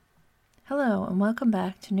Hello, and welcome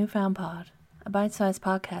back to Newfound Pod, a bite-sized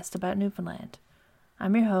podcast about Newfoundland.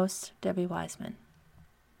 I'm your host, Debbie Wiseman.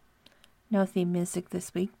 No theme music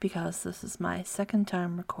this week because this is my second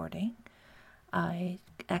time recording. I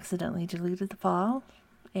accidentally deleted the file,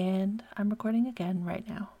 and I'm recording again right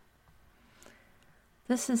now.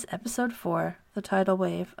 This is episode 4, The Tidal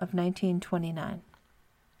Wave of 1929.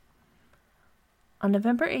 On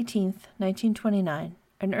November 18th, 1929,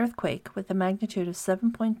 an earthquake with a magnitude of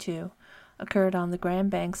 7.2 occurred on the Grand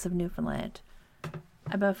Banks of Newfoundland,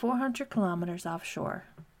 about 400 kilometers offshore.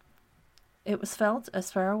 It was felt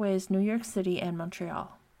as far away as New York City and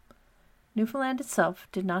Montreal. Newfoundland itself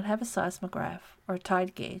did not have a seismograph or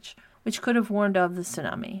tide gauge, which could have warned of the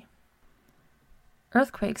tsunami.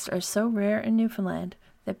 Earthquakes are so rare in Newfoundland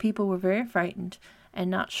that people were very frightened and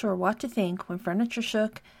not sure what to think when furniture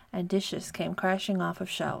shook and dishes came crashing off of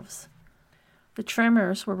shelves. The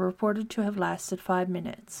tremors were reported to have lasted 5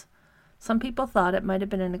 minutes. Some people thought it might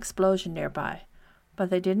have been an explosion nearby,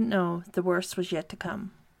 but they didn't know the worst was yet to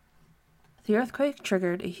come. The earthquake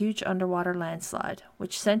triggered a huge underwater landslide,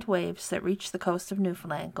 which sent waves that reached the coast of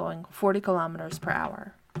Newfoundland going 40 kilometers per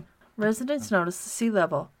hour. Residents noticed the sea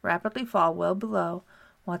level rapidly fall well below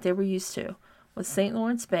what they were used to, with St.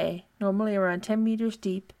 Lawrence Bay, normally around 10 meters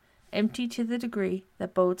deep, empty to the degree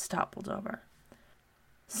that boats toppled over.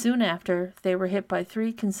 Soon after, they were hit by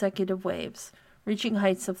 3 consecutive waves, reaching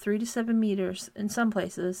heights of 3 to 7 meters in some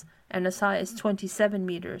places and as high as 27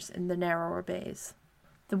 meters in the narrower bays.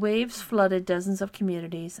 The waves flooded dozens of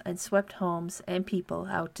communities and swept homes and people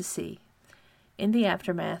out to sea. In the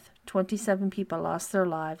aftermath, 27 people lost their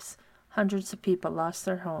lives, hundreds of people lost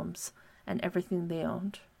their homes and everything they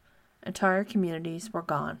owned. Entire communities were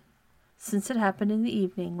gone. Since it happened in the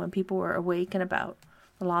evening when people were awake and about,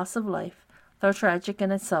 the loss of life, though tragic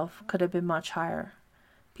in itself, could have been much higher.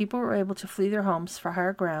 People were able to flee their homes for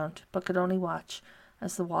higher ground, but could only watch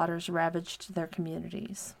as the waters ravaged their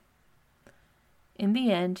communities. In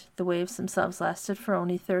the end, the waves themselves lasted for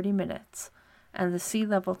only 30 minutes, and the sea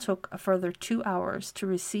level took a further 2 hours to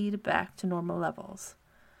recede back to normal levels.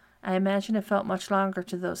 I imagine it felt much longer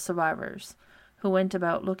to those survivors, who went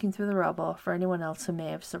about looking through the rubble for anyone else who may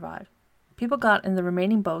have survived. People got in the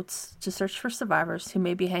remaining boats to search for survivors who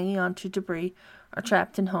may be hanging on to debris or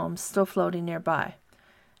trapped in homes still floating nearby.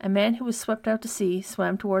 A man who was swept out to sea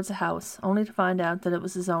swam towards a house, only to find out that it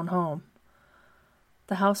was his own home.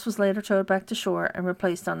 The house was later towed back to shore and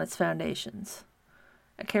replaced on its foundations.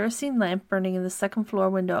 A kerosene lamp burning in the second-floor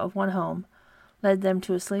window of one home led them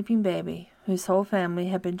to a sleeping baby whose whole family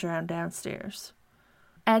had been drowned downstairs.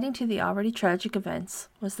 Adding to the already tragic events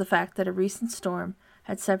was the fact that a recent storm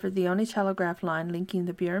had severed the only telegraph line linking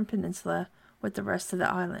the Burin Peninsula with the rest of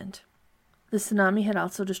the island. The tsunami had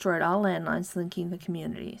also destroyed all landlines linking the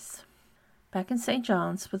communities. Back in St.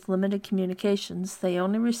 John's, with limited communications, they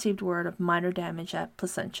only received word of minor damage at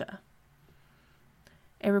Placentia.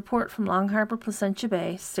 A report from Long Harbor, Placentia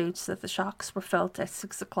Bay states that the shocks were felt at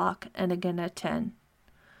 6 o'clock and again at 10.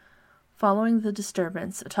 Following the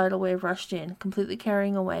disturbance, a tidal wave rushed in, completely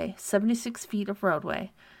carrying away 76 feet of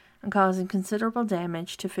roadway and causing considerable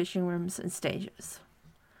damage to fishing rooms and stages.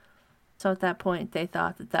 So at that point, they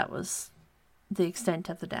thought that was the extent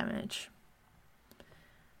of the damage.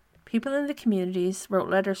 People in the communities wrote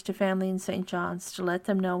letters to family in St. John's to let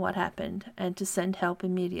them know what happened and to send help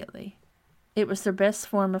immediately. It was their best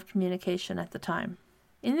form of communication at the time.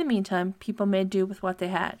 In the meantime, people made do with what they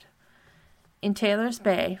had. In Taylor's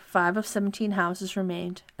Bay, 5 of 17 houses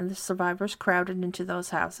remained, and the survivors crowded into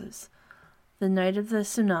those houses. The night of the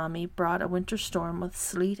tsunami brought a winter storm with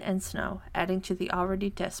sleet and snow, adding to the already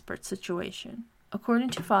desperate situation. According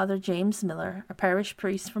to Father James Miller, a parish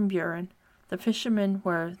priest from Burin, the fishermen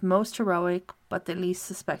were most heroic but the least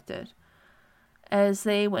suspected, as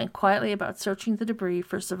they went quietly about searching the debris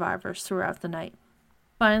for survivors throughout the night.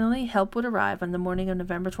 Finally, help would arrive on the morning of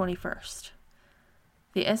November 21st.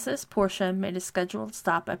 The SS Portia made a scheduled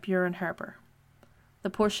stop at Burin Harbor. The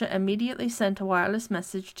Portia immediately sent a wireless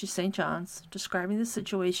message to St. John's describing the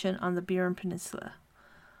situation on the Burin Peninsula.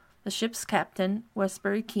 The ship's captain,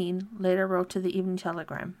 Westbury Keene, later wrote to the Evening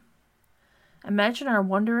Telegram, "Imagine our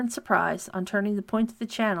wonder and surprise on turning the point of the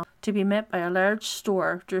channel to be met by a large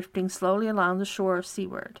store drifting slowly along the shore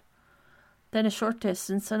seaward. Then a short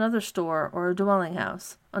distance another store or a dwelling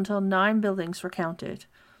house, until 9 buildings were counted,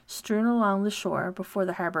 strewn along the shore before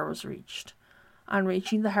the harbor was reached. On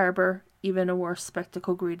reaching the harbor, even a worse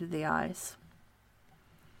spectacle greeted the eyes."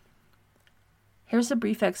 Here's a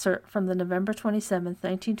brief excerpt from the November 27,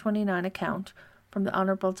 1929 account from the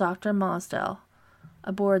Honorable Dr. Mosdell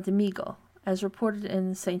aboard the Meagle, as reported in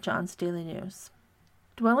the St. John's Daily News.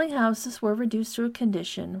 Dwelling houses were reduced to a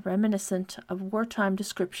condition reminiscent of wartime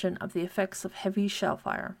description of the effects of heavy shell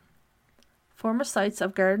fire. Former sites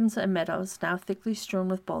of gardens and meadows now thickly strewn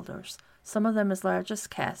with boulders, some of them as large as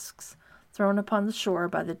casks, thrown upon the shore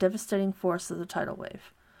by the devastating force of the tidal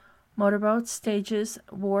wave. Motorboats, stages,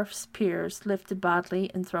 wharfs, piers lifted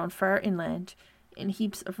bodily and thrown far inland in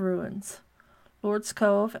heaps of ruins. Lord's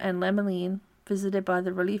Cove and Lemeline, visited by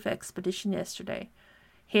the relief expedition yesterday.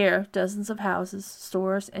 Here, dozens of houses,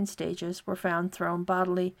 stores, and stages were found thrown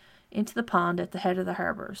bodily into the pond at the head of the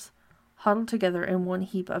harbors, huddled together in one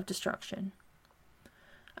heap of destruction.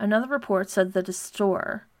 Another report said that a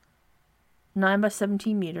store, 9 by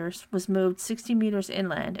 17 meters, was moved 60 meters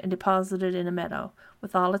inland and deposited in a meadow,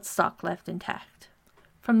 with all its stock left intact.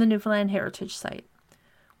 From the Newfoundland Heritage Site.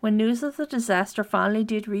 When news of the disaster finally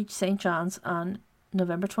did reach St. John's on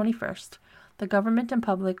November 21st, the government and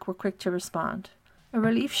public were quick to respond. A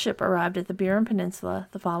relief ship arrived at the Burin Peninsula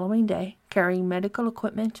the following day, carrying medical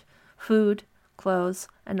equipment, food, clothes,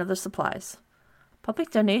 and other supplies. Public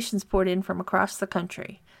donations poured in from across the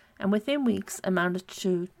country, and within weeks amounted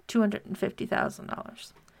to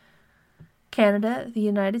 $250,000. Canada, the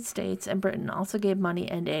United States, and Britain also gave money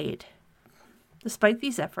and aid. Despite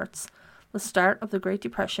these efforts, the start of the Great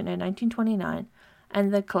Depression in 1929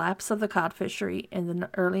 and the collapse of the cod fishery in the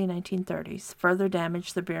early 1930s further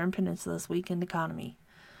damaged the Burin Peninsula's weakened economy.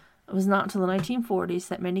 It was not until the 1940s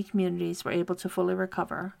that many communities were able to fully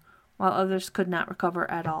recover, while others could not recover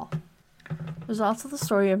at all. There's also the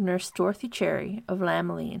story of Nurse Dorothy Cherry of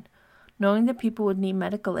Lameline, knowing that people would need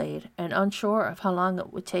medical aid and unsure of how long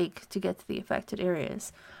it would take to get to the affected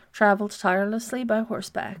areas, traveled tirelessly by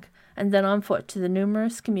horseback and then on foot to the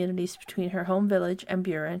numerous communities between her home village and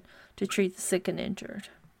Burin to treat the sick and injured.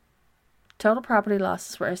 Total property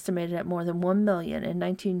losses were estimated at more than $1 million in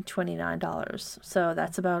 1929 dollars, so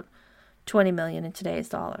that's about $20 million in today's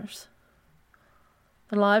dollars.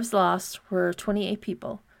 The lives lost were 28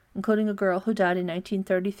 people, including a girl who died in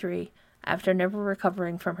 1933 after never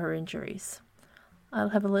recovering from her injuries. I'll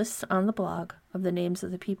have a list on the blog of the names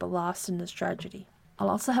of the people lost in this tragedy. I'll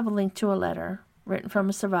also have a link to a letter written from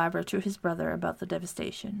a survivor to his brother about the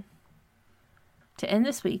devastation. To end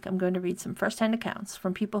this week, I'm going to read some first-hand accounts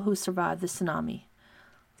from people who survived the tsunami.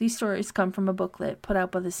 These stories come from a booklet put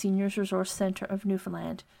out by the Seniors Resource Center of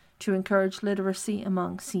Newfoundland to encourage literacy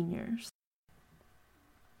among seniors.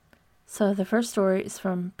 So the first story is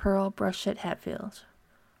from Pearl Brushett Hatfield.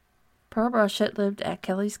 Pearl Brushett lived at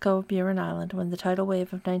Kelly's Cove, Burin Island, when the tidal wave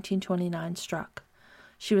of 1929 struck.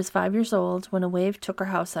 She was 5 years old when a wave took her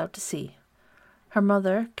house out to sea. Her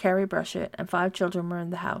mother, Carrie Brushett, and 5 children were in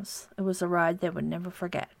the house. It was a ride they would never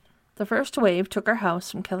forget. The first wave took our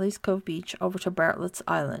house from Kelly's Cove Beach over to Bartlett's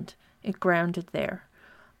Island. It grounded there.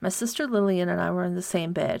 My sister Lillian and I were in the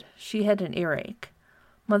same bed. She had an earache.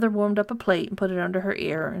 Mother warmed up a plate and put it under her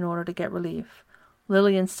ear in order to get relief.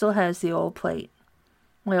 Lillian still has the old plate.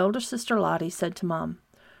 My older sister Lottie said to Mom,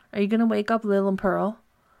 "Are you going to wake up Lil and Pearl?"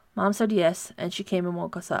 Mom said yes, and she came and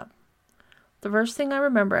woke us up. The first thing I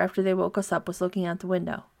remember after they woke us up was looking out the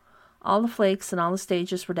window. All the flakes and all the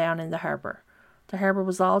stages were down in the harbor. The harbor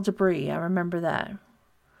was all debris, I remember that.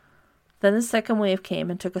 Then the second wave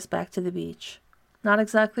came and took us back to the beach. Not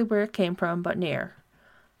exactly where it came from, but near.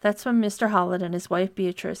 That's when Mr. Hollett and his wife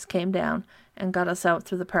Beatrice came down and got us out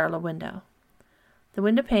through the parlor window. The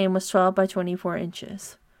window pane was 12 by 24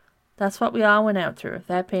 inches. That's what we all went out through,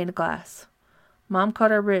 that pane of glass. Mom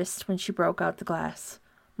cut her wrist when she broke out the glass.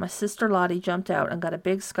 My sister Lottie jumped out and got a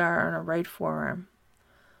big scar on her right forearm.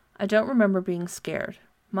 I don't remember being scared.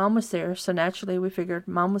 Mom was there, so naturally we figured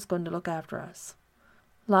Mom was going to look after us.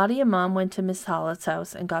 Lottie and Mom went to Miss Hollett's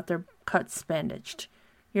house and got their cuts bandaged.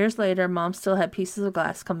 Years later, Mom still had pieces of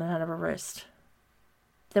glass coming out of her wrist.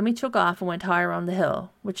 Then we took off and went higher on the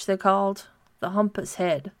hill, which they called the Humpus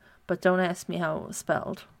Head, but don't ask me how it was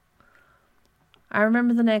spelled. I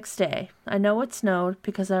remember the next day. I know it snowed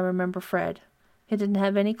because I remember Fred. He didn't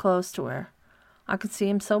have any clothes to wear. I could see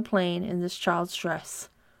him so plain in this child's dress.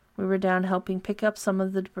 We were down helping pick up some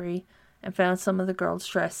of the debris and found some of the girls'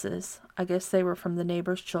 dresses. I guess they were from the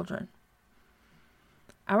neighbors' children.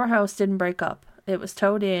 Our house didn't break up. It was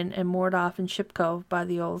towed in and moored off in Ship Cove by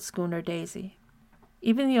the old schooner Daisy.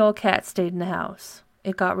 Even the old cat stayed in the house.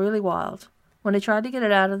 It got really wild. When I tried to get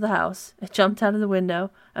it out of the house, it jumped out of the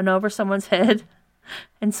window and over someone's head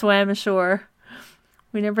and swam ashore.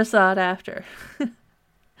 We never saw it after.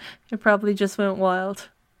 It probably just went wild.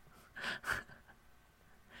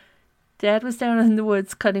 Dad was down in the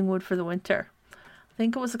woods cutting wood for the winter. I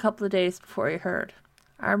think it was a couple of days before he heard.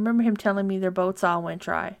 I remember him telling me their boats all went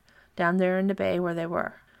dry, down there in the bay where they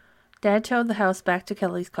were. Dad towed the house back to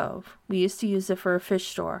Kelly's Cove. We used to use it for a fish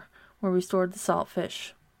store, where we stored the salt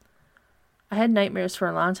fish. I had nightmares for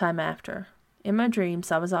a long time after. In my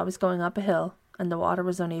dreams, I was always going up a hill, and the water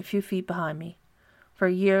was only a few feet behind me. For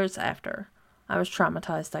years after. I was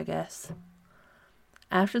traumatized, I guess.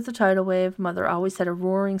 After the tidal wave, Mother always had a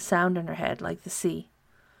roaring sound in her head, like the sea.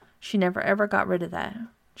 She never ever got rid of that.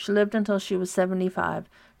 She lived until she was 75,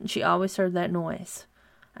 and she always heard that noise.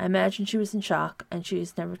 I imagine she was in shock, and she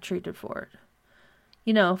was never treated for it.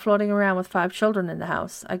 You know, floating around with 5 children in the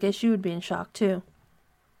house, I guess you would be in shock, too.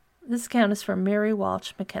 This account is from Mary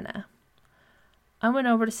Walsh McKenna. I went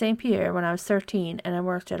over to St. Pierre when I was 13, and I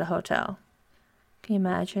worked at a hotel. Can you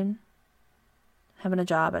imagine having a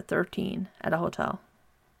job at 13 at a hotel?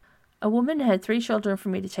 A woman had 3 children for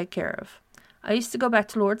me to take care of. I used to go back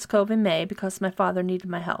to Lord's Cove in May because my father needed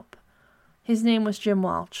my help. His name was Jim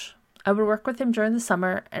Walsh. I would work with him during the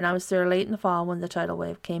summer, and I was there late in the fall when the tidal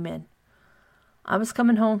wave came in. I was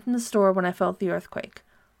coming home from the store when I felt the earthquake.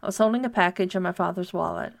 I was holding a package in my father's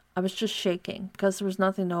wallet. I was just shaking because there was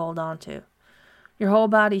nothing to hold on to. Your whole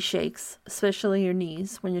body shakes, especially your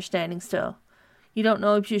knees, when you're standing still. You don't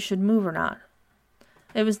know if you should move or not.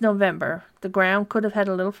 It was November. The ground could have had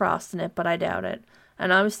a little frost in it, but I doubt it,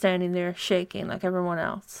 and I was standing there, shaking like everyone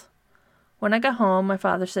else. When I got home, my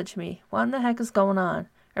father said to me, "What in the heck is going on?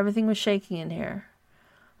 Everything was shaking in here."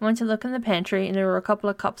 I went to look in the pantry, and there were a couple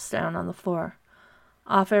of cups down on the floor.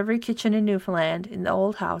 Off every kitchen in Newfoundland, in the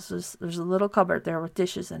old houses, there's a little cupboard there with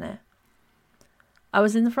dishes in it. I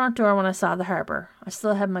was in the front door when I saw the harbor. I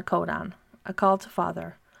still had my coat on. I called to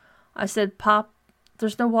Father. I said, "Pop,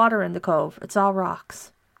 there's no water in the cove. It's all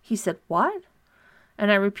rocks." He said, "What?"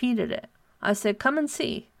 And I repeated it. I said, "Come and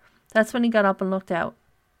see." That's when he got up and looked out.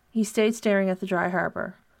 He stayed staring at the dry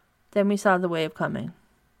harbor. Then we saw the wave coming.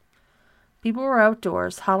 People were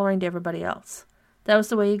outdoors, hollering to everybody else. That was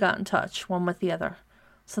the way he got in touch, one with the other.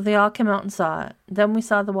 So they all came out and saw it. Then we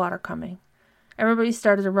saw the water coming. Everybody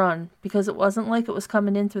started to run, because it wasn't like it was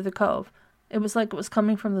coming in through the cove. It was like it was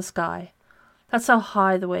coming from the sky. That's how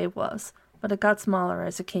high the wave was, but it got smaller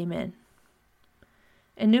as it came in.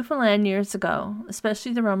 In Newfoundland years ago,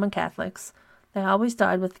 especially the Roman Catholics, they always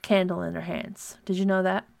died with a candle in their hands. Did you know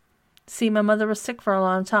that? See, my mother was sick for a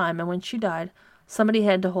long time, and when she died, somebody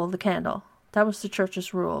had to hold the candle. That was the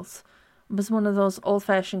church's rules. It was one of those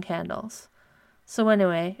old-fashioned candles. So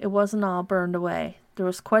anyway, it wasn't all burned away. There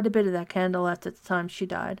was quite a bit of that candle left at the time she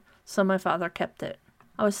died, so my father kept it.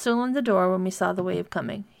 I was still in the door when we saw the wave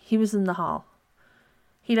coming. He was in the hall.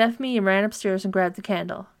 He left me and ran upstairs and grabbed the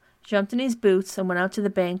candle, jumped in his boots and went out to the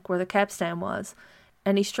bank where the capstan was,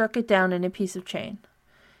 and he struck it down in a piece of chain.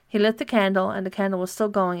 He lit the candle, and the candle was still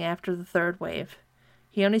going after the third wave.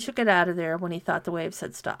 He only took it out of there when he thought the waves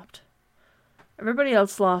had stopped. Everybody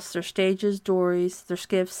else lost their stages, dories, their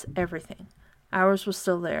skiffs, everything. Ours was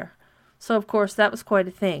still there. So, of course, that was quite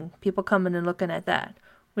a thing, people coming and looking at that.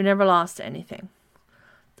 We never lost anything.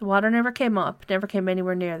 The water never came up, never came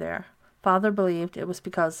anywhere near there. Father believed it was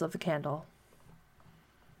because of the candle.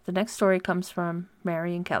 The next story comes from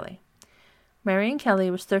Marion Kelly. Marion Kelly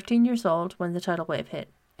was 13 years old when the tidal wave hit.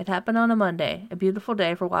 It happened on a Monday, a beautiful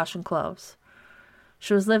day for washing clothes.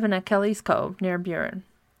 She was living at Kelly's Cove, near Burin.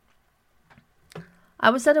 I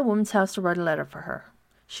was at a woman's house to write a letter for her.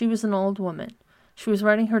 She was an old woman. She was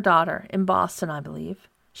writing her daughter, in Boston, I believe.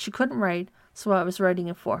 She couldn't write, so I was writing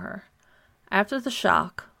it for her. After the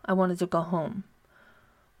shock, I wanted to go home.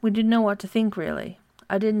 We didn't know what to think, really.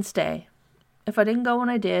 I didn't stay. If I didn't go when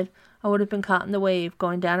I did, I would have been caught in the wave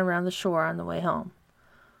going down around the shore on the way home.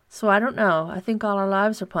 So I don't know. I think all our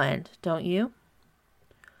lives are planned, don't you?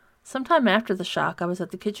 Sometime after the shock, I was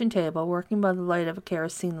at the kitchen table working by the light of a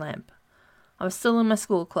kerosene lamp. I was still in my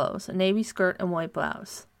school clothes, a navy skirt and white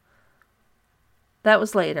blouse. That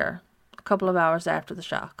was later, a couple of hours after the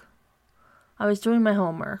shock. I was doing my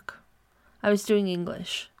homework. I was doing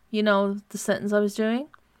English. You know the sentence I was doing?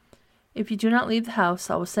 "If you do not leave the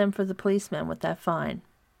house, I will send for the policeman with that fine."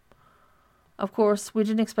 Of course, we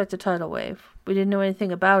didn't expect a tidal wave. We didn't know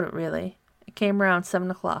anything about it, really. It came around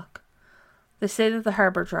 7 o'clock. They say that the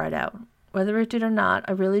harbor dried out. Whether it did or not,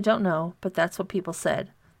 I really don't know, but that's what people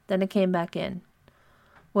said. Then it came back in.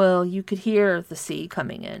 Well, you could hear the sea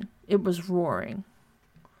coming in. It was roaring.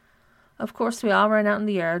 Of course, we all ran out in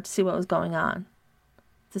the yard to see what was going on.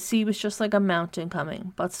 The sea was just like a mountain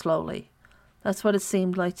coming, but slowly. That's what it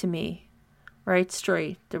seemed like to me. Right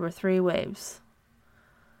straight, there were 3 waves.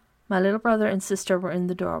 My little brother and sister were in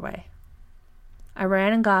the doorway. I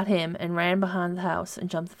ran and got him and ran behind the house and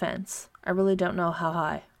jumped the fence. I really don't know how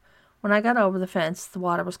high. When I got over the fence, the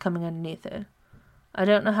water was coming underneath it. I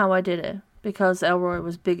don't know how I did it, because Elroy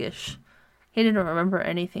was biggish. He didn't remember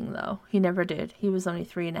anything, though. He never did. He was only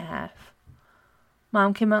 3.5.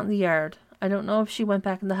 Mom came out in the yard. I don't know if she went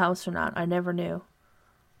back in the house or not. I never knew.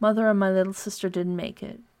 Mother and my little sister didn't make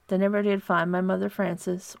it. They never did find my mother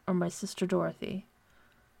Frances or my sister Dorothy.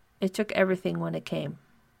 It took everything when it came.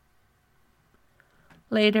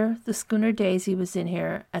 Later, the schooner Daisy was in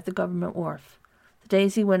here at the government wharf. The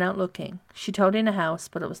Daisy went out looking. She towed in a house,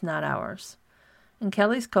 but it was not ours. In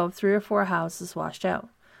Kelly's Cove, 3 or 4 houses washed out.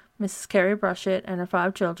 Mrs. Carrie Brushett and her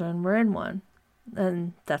 5 children were in one.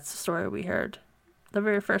 And that's the story we heard. The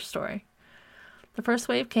very first story. The first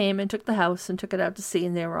wave came and took the house and took it out to sea,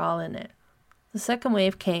 and they were all in it. The second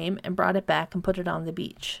wave came and brought it back and put it on the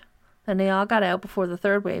beach. Then they all got out before the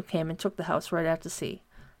third wave came and took the house right out to sea.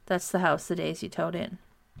 That's the house the Daisy towed in.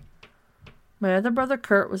 My other brother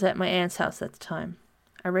Kurt was at my aunt's house at the time.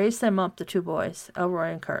 I raised them up, the 2 boys,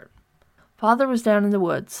 Elroy and Kurt. Father was down in the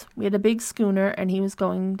woods. We had a big schooner, and he was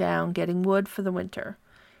going down getting wood for the winter.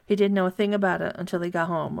 He didn't know a thing about it until he got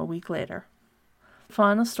home a week later. The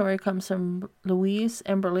final story comes from Louise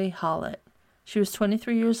Emberly Hollett. She was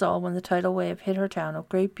 23 years old when the tidal wave hit her town of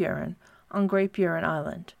Great Burin on Great Burin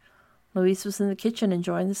Island. Louise was in the kitchen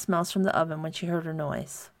enjoying the smells from the oven when she heard a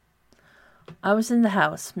noise. I was in the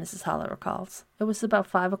house, Mrs. Hollett recalls. It was about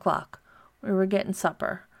 5 o'clock. We were getting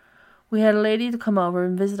supper. We had a lady to come over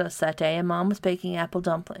and visit us that day, and Mom was baking apple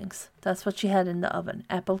dumplings. That's what she had in the oven,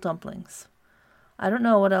 apple dumplings. I don't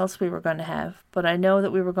know what else we were going to have, but I know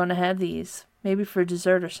that we were going to have these, maybe for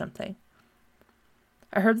dessert or something.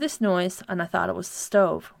 I heard this noise, and I thought it was the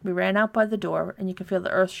stove. We ran out by the door, and you could feel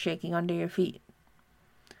the earth shaking under your feet.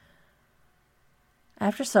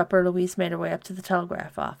 After supper, Louise made her way up to the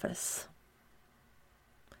telegraph office.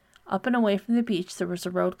 Up and away from the beach, there was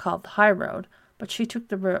a road called the High Road, but she took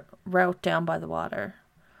the route down by the water.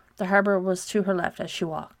 The harbor was to her left as she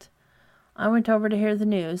walked. I went over to hear the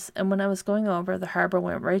news, and when I was going over, the harbor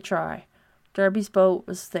went right dry. Darby's boat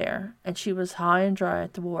was there, and she was high and dry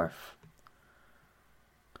at the wharf.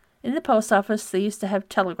 In the post office, they used to have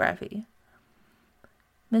telegraphy.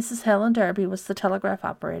 Mrs. Helen Darby was the telegraph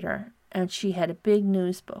operator, and she had a big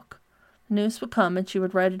news book. The news would come, and she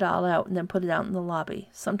would write it all out and then put it out in the lobby.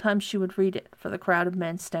 Sometimes she would read it for the crowd of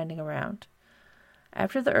men standing around.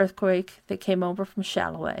 After the earthquake, they came over from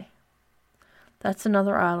Shalloway. That's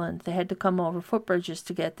another island. They had to come over footbridges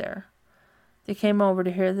to get there. They came over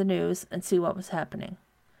to hear the news and see what was happening.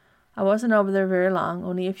 I wasn't over there very long,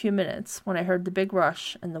 only a few minutes, when I heard the big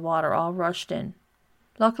rush and the water all rushed in.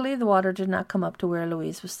 Luckily, the water did not come up to where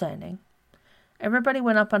Louise was standing. Everybody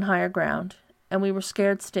went up on higher ground, and we were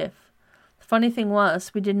scared stiff. The funny thing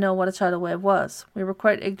was, we didn't know what a tidal wave was. We were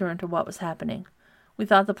quite ignorant of what was happening. We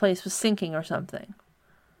thought the place was sinking or something.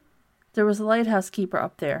 There was a lighthouse keeper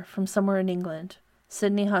up there, from somewhere in England.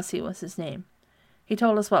 Sidney Hussey was his name. He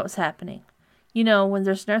told us what was happening. You know, when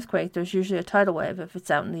there's an earthquake, there's usually a tidal wave if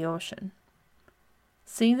it's out in the ocean.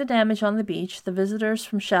 Seeing the damage on the beach, the visitors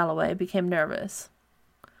from Shalloway became nervous.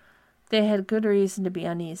 They had good reason to be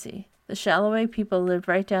uneasy. The Shalloway people lived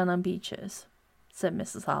right down on beaches, said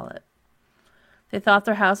Mrs. Hollett. They thought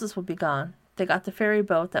their houses would be gone. They got the ferry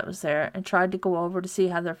boat that was there and tried to go over to see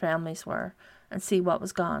how their families were and see what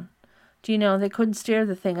was gone. Do you know, they couldn't steer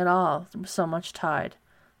the thing at all. There was so much tide.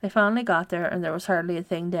 They finally got there, and there was hardly a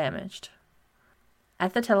thing damaged.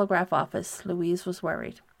 At the telegraph office, Louise was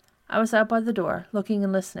worried. I was out by the door, looking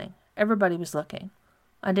and listening. Everybody was looking.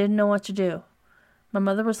 I didn't know what to do. My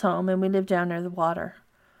mother was home, and we lived down near the water.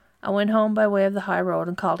 I went home by way of the high road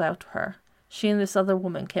and called out to her. She and this other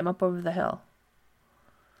woman came up over the hill.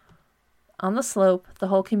 On the slope, the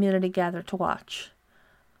whole community gathered to watch.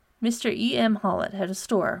 Mr. E.M. Hollett had a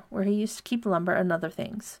store where he used to keep lumber and other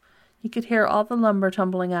things. You could hear all the lumber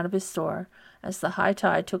tumbling out of his store as the high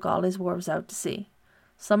tide took all his wharves out to sea.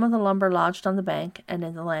 Some of the lumber lodged on the bank and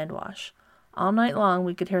in the land wash. All night long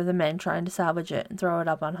we could hear the men trying to salvage it and throw it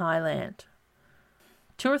up on high land.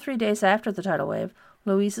 2 or 3 days after the tidal wave,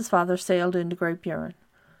 Louise's father sailed into Great Burin.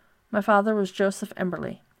 My father was Joseph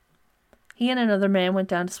Emberly. He and another man went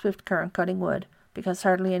down to Swift Current cutting wood, because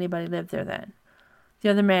hardly anybody lived there then. The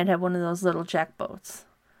other man had one of those little jack boats.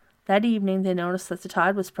 That evening they noticed that the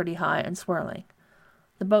tide was pretty high and swirling.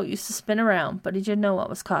 The boat used to spin around, but he didn't know what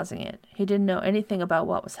was causing it. He didn't know anything about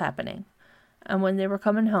what was happening. And when they were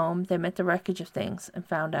coming home, they met the wreckage of things and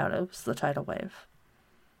found out it was the tidal wave.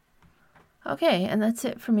 Okay, and that's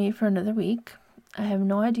it for me for another week. I have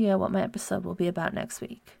no idea what my episode will be about next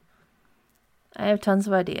week. I have tons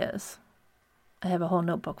of ideas. I have a whole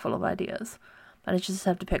notebook full of ideas, but I just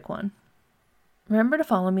have to pick one. Remember to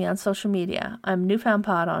follow me on social media. I'm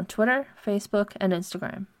NewfoundPod on Twitter, Facebook, and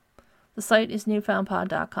Instagram. The site is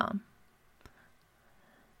newfoundpod.com.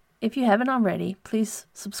 If you haven't already, please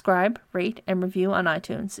subscribe, rate, and review on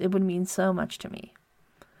iTunes. It would mean so much to me.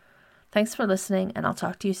 Thanks for listening, and I'll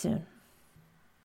talk to you soon.